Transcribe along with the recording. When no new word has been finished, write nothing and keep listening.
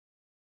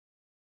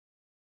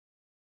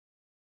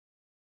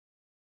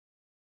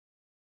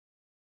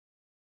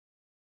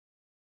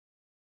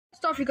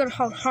first off, you gotta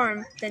hold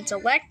home, then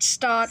select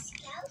start.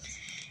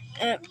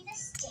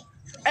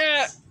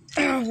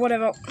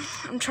 Whatever.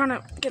 I'm trying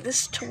to get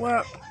this to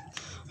work.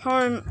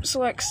 Home,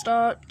 select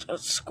start,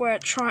 square,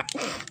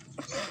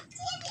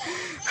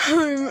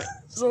 home,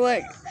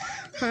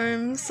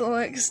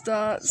 select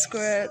start,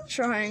 square,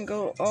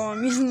 triangle. Oh,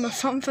 I'm using my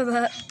thumb for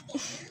that.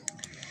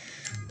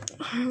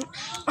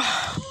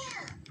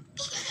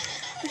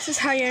 This is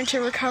how you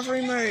enter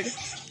recovery mode.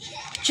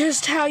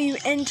 Just how you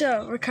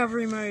enter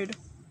recovery mode.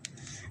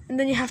 And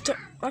then you have to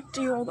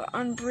do all the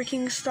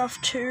unbricking stuff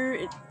too.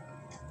 It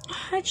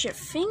hurts your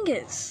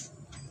fingers.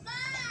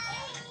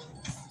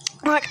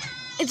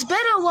 It's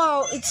better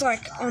while it's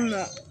on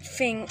the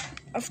thing.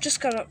 I've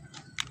just gotta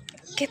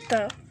get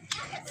the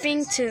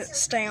thing to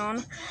stay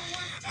on.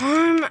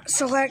 Home,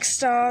 select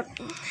start,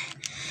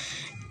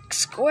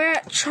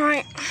 square,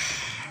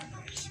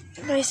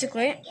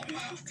 basically.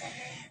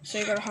 So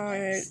you gotta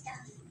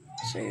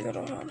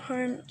hold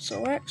home,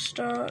 select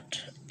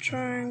start,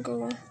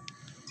 triangle,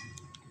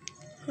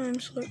 home,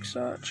 select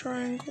start,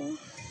 triangle,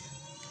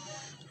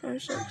 home,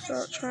 select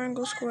start,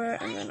 triangle, square,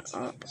 and then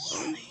up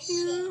on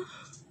here.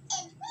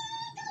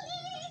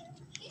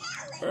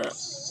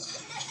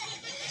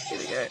 Here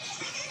we go.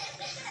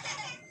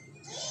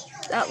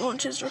 That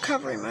launches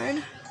recovery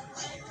mode.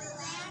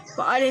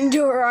 But I didn't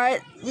do it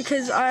right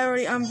because I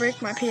already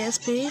unbricked my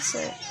PSP, so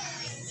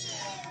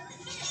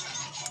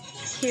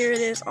here it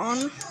is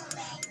on.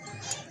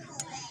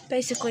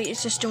 Basically,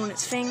 it's just doing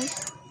its thing.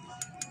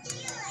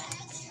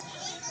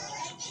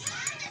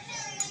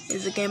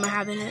 Here's the game I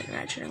have in it,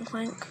 Ratchet and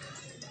Clank.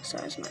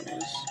 Size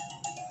matters.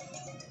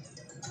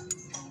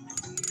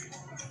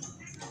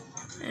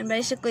 And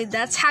basically,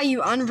 that's how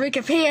you unbrick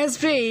a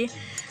PSP.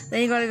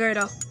 Then you gotta go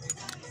to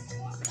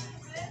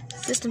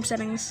System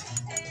Settings.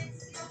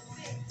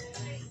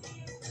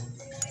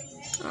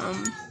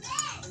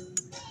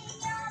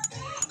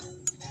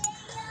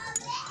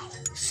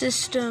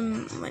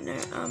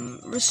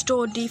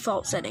 Restore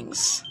default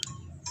settings.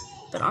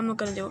 But I'm not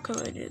gonna do it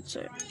because I did,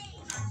 so.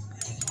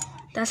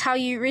 That's how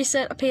you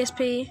reset a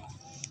PSP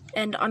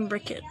and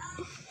unbrick it.